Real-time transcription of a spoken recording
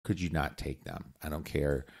could you not take them? I don't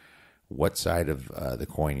care what side of the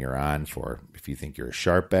coin you're on for. If you think you're a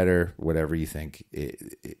sharp better, whatever you think,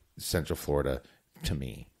 Central Florida, to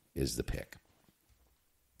me, is the pick.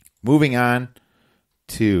 Moving on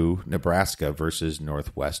to Nebraska versus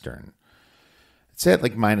Northwestern. It's at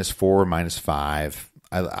like -4, -5.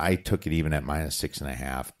 I took it even at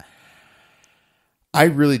 -6.5. I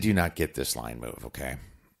really do not get this line move, okay?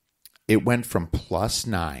 It went from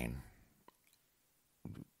 +9,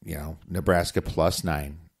 Nebraska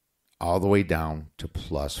 +9, all the way down to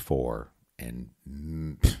 +4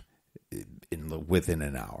 within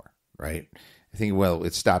an hour, right? I think,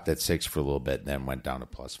 it stopped at 6 for a little bit, then went down to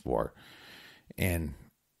 +4. And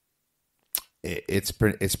it's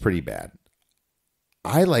pretty bad.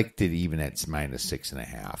 I liked it even at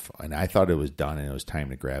 -6.5, and I thought it was done and it was time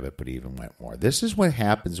to grab it, but it even went more. This is what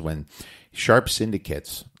happens when sharp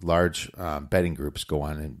syndicates, large betting groups go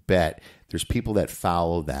on and bet. There's people that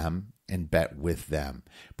follow them and bet with them.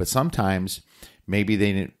 But sometimes maybe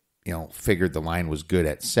they didn't, figured the line was good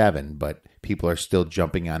at 7, but people are still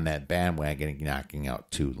jumping on that bandwagon and knocking out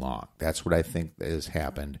too long. That's what I think has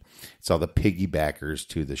happened. It's all the piggybackers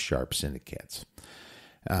to the sharp syndicates.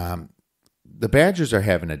 The Badgers are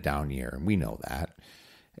having a down year, and we know that.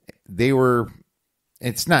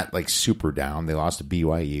 It's not like super down. They lost to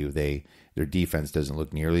BYU. Their defense doesn't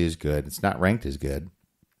look nearly as good. It's not ranked as good.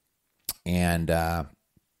 And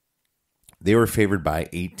they were favored by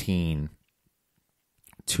 18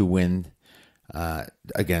 to win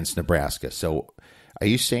against Nebraska. So are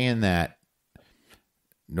you saying that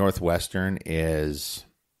Northwestern is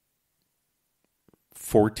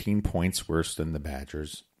 14 points worse than the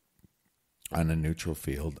Badgers on a neutral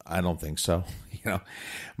field? I don't think so.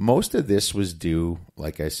 Most of this was due,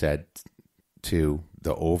 like I said, to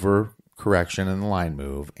the overcorrection in the line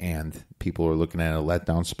move, and people were looking at a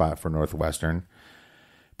letdown spot for Northwestern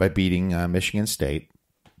by beating Michigan State.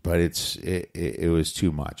 But it was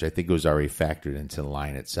too much. I think it was already factored into the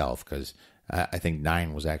line itself, because I think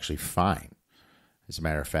 9 was actually fine. As a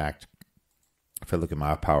matter of fact, if I look at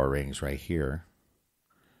my power ratings right here,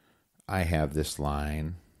 I have this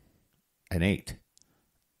line an 8.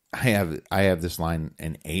 I have this line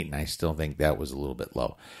an 8, and I still think that was a little bit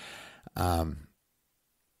low. How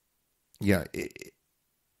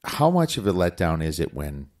much of a letdown is it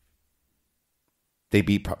when they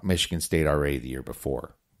beat Michigan State already the year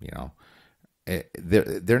before?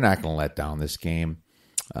 They're not going to let down this game.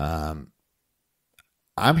 I'm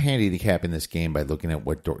handicapping this game by looking at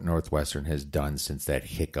what Northwestern has done since that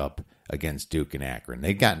hiccup against Duke and Akron.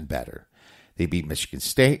 They've gotten better. They beat Michigan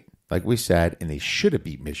State, like we said, and they should have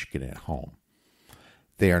beat Michigan at home.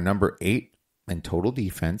 They are number 8 in total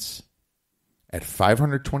defense at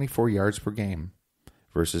 524 yards per game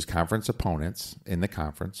versus conference opponents in the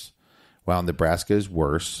conference, while Nebraska is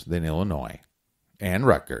worse than Illinois and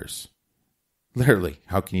Rutgers. Literally,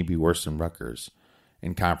 how can you be worse than Rutgers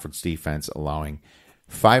in conference defense, allowing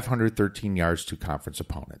 513 yards to conference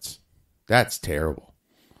opponents? That's terrible.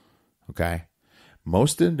 Okay?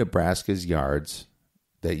 Most of Nebraska's yards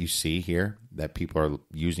that you see here that people are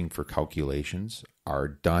using for calculations are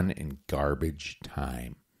done in garbage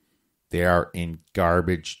time. They are in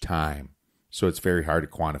garbage time. So it's very hard to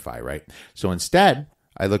quantify, right? So instead,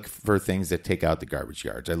 I look for things that take out the garbage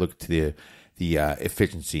yards. I look to the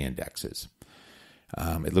efficiency indexes.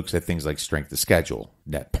 It looks at things like strength of schedule,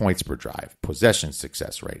 net points per drive, possession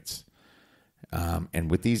success rates.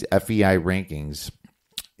 And with these FEI rankings,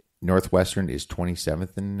 Northwestern is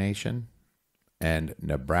 27th in the nation, and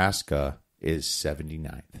Nebraska is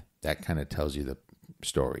 79th. That kind of tells you the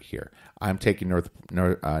story here. I'm taking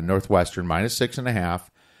Northwestern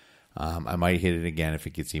 -6.5. I might hit it again if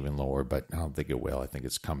it gets even lower, but I don't think it will. I think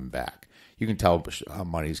it's coming back. You can tell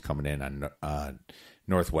money's coming in on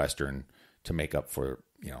Northwestern to make up for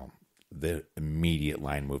the immediate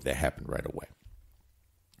line move that happened right away.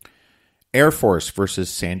 Air Force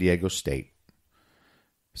versus San Diego State.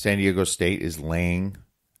 San Diego State is laying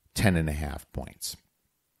 10.5 points.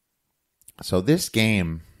 So this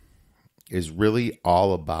game is really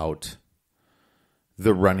all about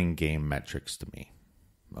the running game metrics to me.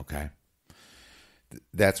 Okay?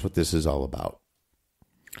 That's what this is all about.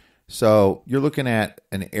 So you're looking at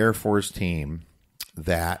an Air Force team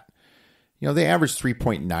that, they average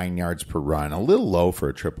 3.9 yards per run, a little low for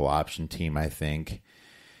a triple option team, I think.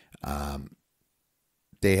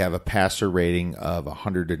 They have a passer rating of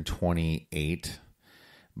 128,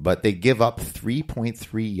 but they give up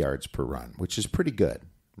 3.3 yards per run, which is pretty good,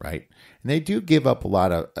 right? And they do give up a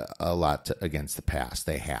lot against the pass.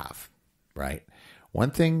 They have, right?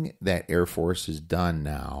 One thing that Air Force has done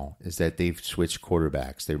now is that they've switched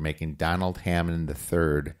quarterbacks. They're making Donald Hammond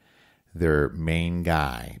III their main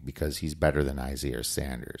guy because he's better than Isaiah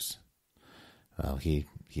Sanders. Well, he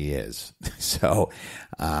is. So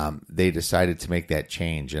they decided to make that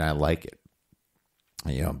change, and I like it.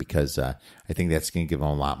 Because I think that's going to give them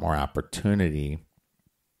a lot more opportunity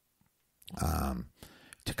to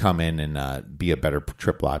come in and be a better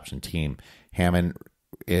triple option team. Hammond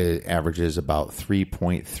averages about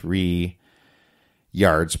 3.3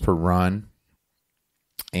 yards per run,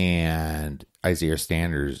 and Isaiah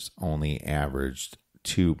Sanders only averaged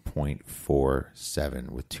 2.47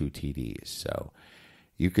 with 2 TDs. So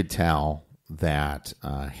you could tell that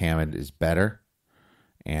Hammond is better,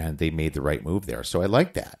 and they made the right move there. So I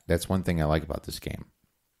like that. That's one thing I like about this game.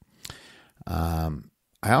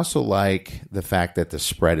 I also like the fact that the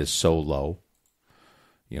spread is so low.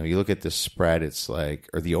 You look at the spread, it's like,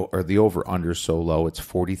 or the over-under so low, it's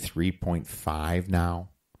 43.5 now.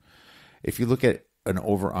 If you look at an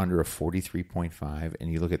over-under of 43.5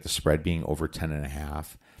 and you look at the spread being over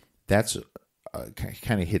 10.5, that's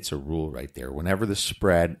kind of hits a rule right there. Whenever the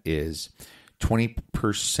spread is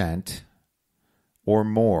 20% or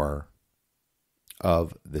more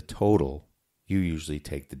of the total, you usually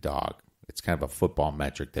take the dog. It's kind of a football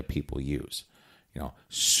metric that people use.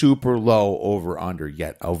 Super low over under,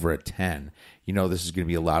 yet over a 10. This is going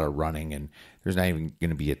to be a lot of running, and there's not even going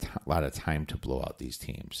to be a lot of time to blow out these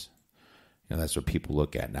teams. That's what people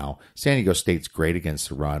look at now. San Diego State's great against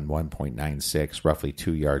the run, 1.96, roughly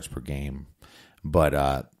 2 yards per game.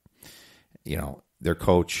 But, their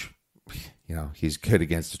coach, he's good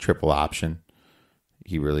against the triple option.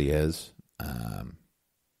 He really is. I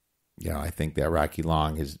think that Rocky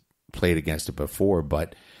Long has played against it before,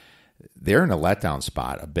 but they're in a letdown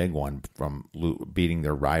spot, a big one, from beating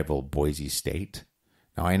their rival Boise State.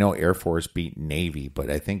 Now, I know Air Force beat Navy, but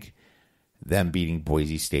I think them beating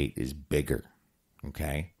Boise State is bigger.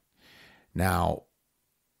 Okay? Now,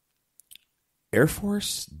 Air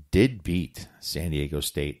Force did beat San Diego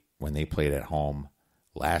State when they played at home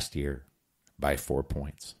last year by 4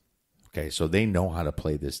 points. Okay, so they know how to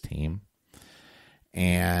play this team.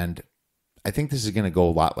 And I think this is going to go a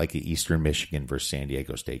lot like the Eastern Michigan versus San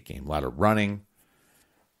Diego State game. A lot of running,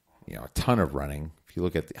 a ton of running. If you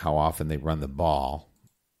look at how often they run the ball,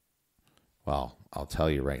 well, I'll tell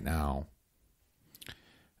you right now,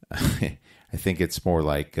 I think it's more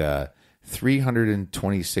like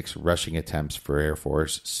 326 rushing attempts for Air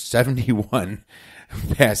Force, 71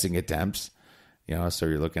 passing attempts. So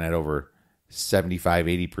you're looking at over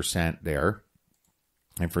 75-80% there.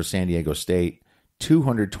 And for San Diego State,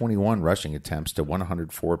 221 rushing attempts to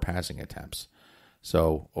 104 passing attempts.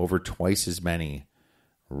 So over twice as many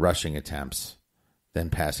rushing attempts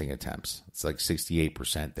than passing attempts. It's like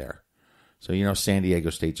 68% there. So, San Diego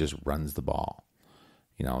State just runs the ball.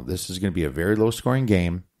 This is going to be a very low-scoring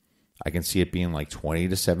game. I can see it being like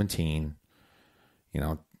 20-17,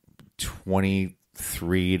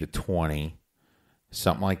 23-20,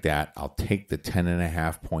 something like that. I'll take the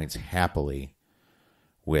 10.5 points happily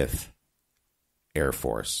with Air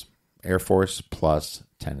Force. Air Force plus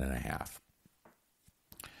 10.5.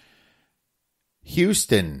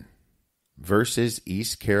 Houston versus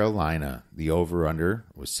East Carolina. The over-under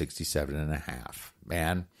was 67.5.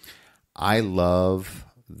 Man, I love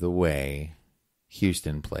the way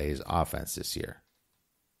Houston plays offense this year.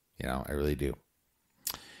 I really do.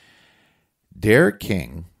 Derek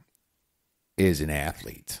King is an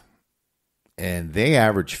athlete, and they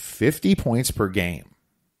average 50 points per game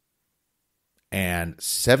and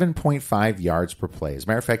 7.5 yards per play. As a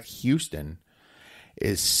matter of fact, Houston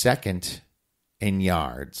is second in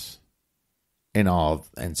yards in all of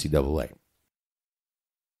NCAA.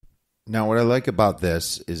 Now, what I like about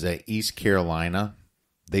this is that East Carolina,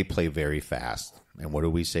 they play very fast. And what do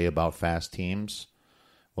we say about fast teams?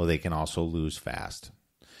 Well, they can also lose fast.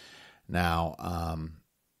 Now,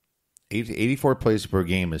 84 plays per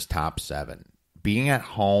game is top 7. Being at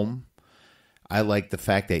home, I like the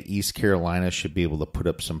fact that East Carolina should be able to put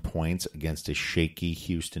up some points against a shaky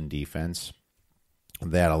Houston defense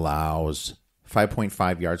that allows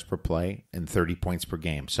 5.5 yards per play and 30 points per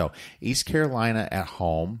game. So East Carolina at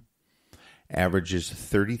home averages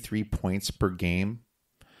 33 points per game.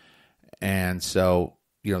 And so,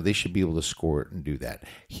 they should be able to score it and do that.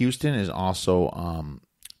 Houston is also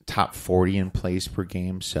top 40 in plays per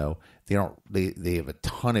game. So they have a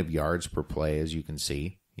ton of yards per play, as you can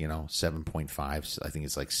see, 7.5. I think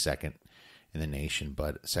it's like second in the nation,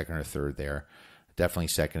 but second or third there. Definitely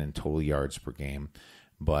second in total yards per game.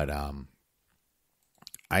 But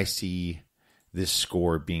I see this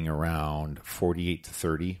score being around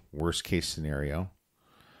 48-30, worst case scenario.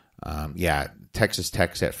 Texas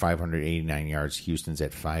Tech's at 589 yards. Houston's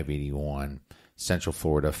at 581. Central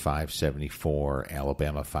Florida 574.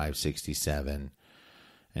 Alabama 567.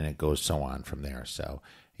 And it goes so on from there. So,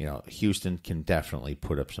 Houston can definitely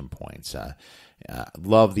put up some points.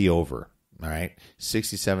 Love the over. All right.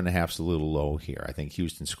 67.5 is a little low here. I think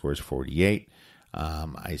Houston scores 48.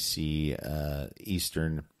 I see East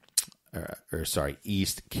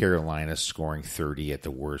Carolina scoring 30 at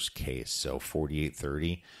the worst case. So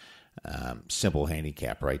 48-30. Simple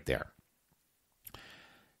handicap right there.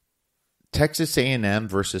 Texas A&M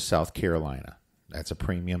versus South Carolina. That's a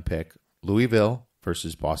premium pick. Louisville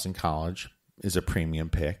versus Boston College is a premium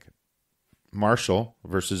pick. Marshall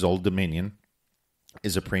versus Old Dominion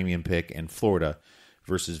is a premium pick. And Florida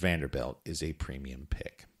versus Vanderbilt is a premium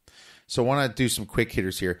pick. So I want to do some quick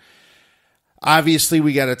hitters here. Obviously,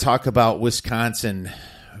 we got to talk about Wisconsin,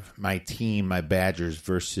 my team, my Badgers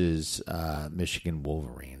versus Michigan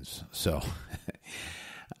Wolverines. So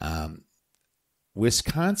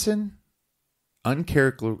Wisconsin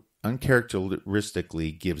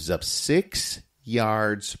uncharacteristically gives up 6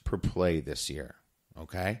 yards per play this year.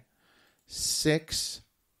 Okay? 6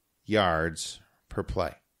 yards per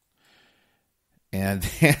play. And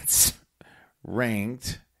that's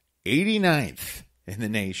ranked 89th in the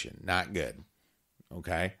nation. Not good.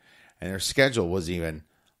 Okay? And their schedule wasn't even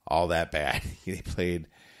all that bad. They played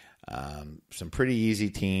some pretty easy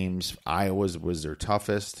teams. Iowa was their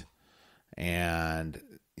toughest. And,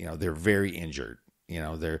 they're very injured.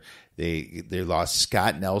 They lost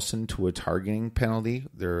Scott Nelson to a targeting penalty.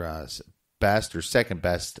 Their best or second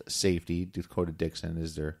best safety, Dakota Dixon,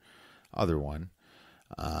 is their other one.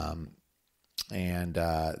 And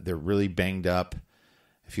they're really banged up.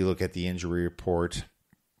 If you look at the injury report,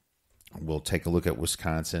 we'll take a look at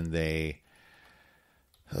Wisconsin.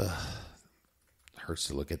 Hurts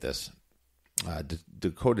to look at this.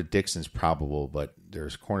 Dakota Dixon's probable, but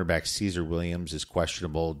there's cornerback Caesar Williams is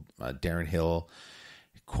questionable. Darren Hill,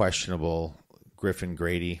 questionable. Griffin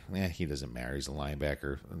Grady, he doesn't matter. He's a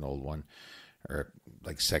linebacker, an old one, or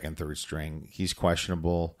like second, third string. He's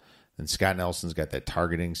questionable. Then Scott Nelson's got that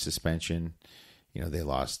targeting suspension. They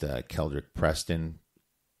lost Keldrick Preston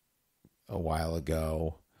a while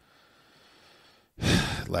ago.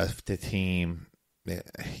 Left the team.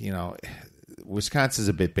 Wisconsin's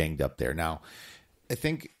a bit banged up there. Now, I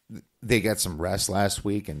think they got some rest last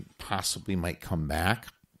week and possibly might come back.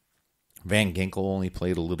 Van Ginkel only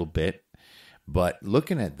played a little bit. But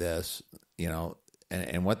looking at this,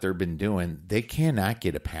 and what they've been doing, they cannot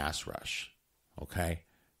get a pass rush. Okay?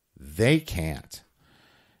 They can't.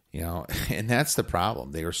 And that's the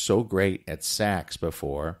problem. They were so great at sacks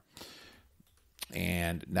before,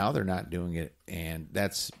 and now they're not doing it. And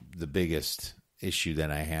that's the biggest issue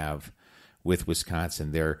that I have with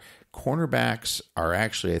Wisconsin. Their cornerbacks are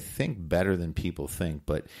actually, I think, better than people think,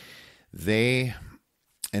 but they,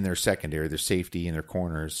 in their secondary, their safety and their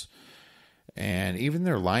corners, and even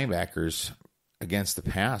their linebackers against the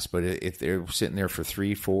pass, but if they're sitting there for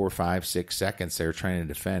 3, 4, 5, 6 seconds, they're trying to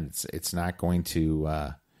defend. It's not going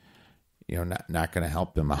to, not going to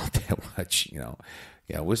help them out that much.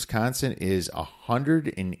 Wisconsin is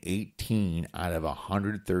 118 out of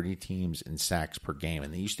 130 teams in sacks per game,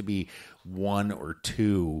 and they used to be 1 or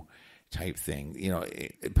 2 type thing.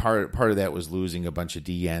 Part of that was losing a bunch of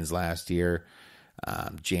DNs last year,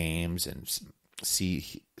 James and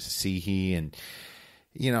Seehee, and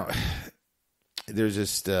there's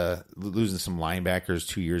just losing some linebackers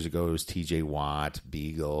 2 years ago. It was T.J. Watt,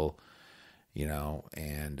 Beagle,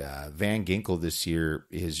 and Van Ginkel this year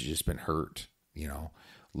has just been hurt.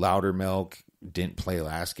 Loudermilk didn't play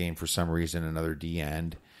last game for some reason, another D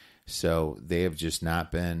end. So they have just not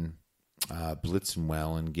been blitzing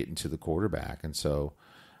well and getting to the quarterback. And so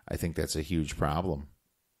I think that's a huge problem.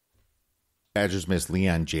 Badgers missed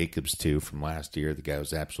Leon Jacobs too from last year. The guy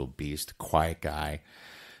was an absolute beast, quiet guy.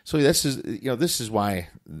 So this is why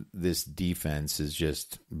this defense has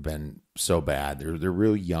just been so bad. They're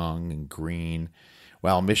real young and green.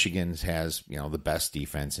 Well, Michigan has the best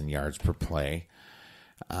defense in yards per play.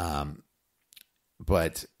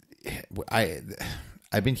 But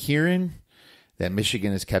I've been hearing that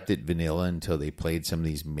Michigan has kept it vanilla until they played some of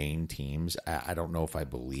these main teams. I don't know if I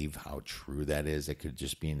believe how true that is. It could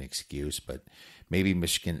just be an excuse, but maybe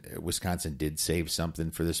Wisconsin did save something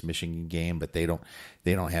for this Michigan game, but they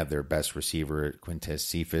don't have their best receiver, Quintez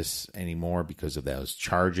Cephas, anymore because of those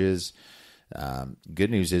charges.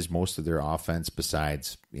 Good news is most of their offense,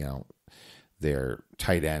 besides their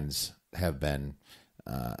tight ends, have been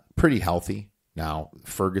pretty healthy. Now,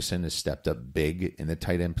 Ferguson has stepped up big in the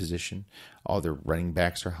tight end position. All their running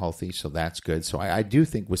backs are healthy, so that's good. So I do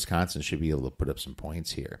think Wisconsin should be able to put up some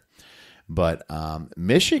points here. But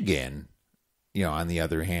Michigan, on the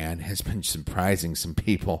other hand, has been surprising some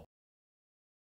people.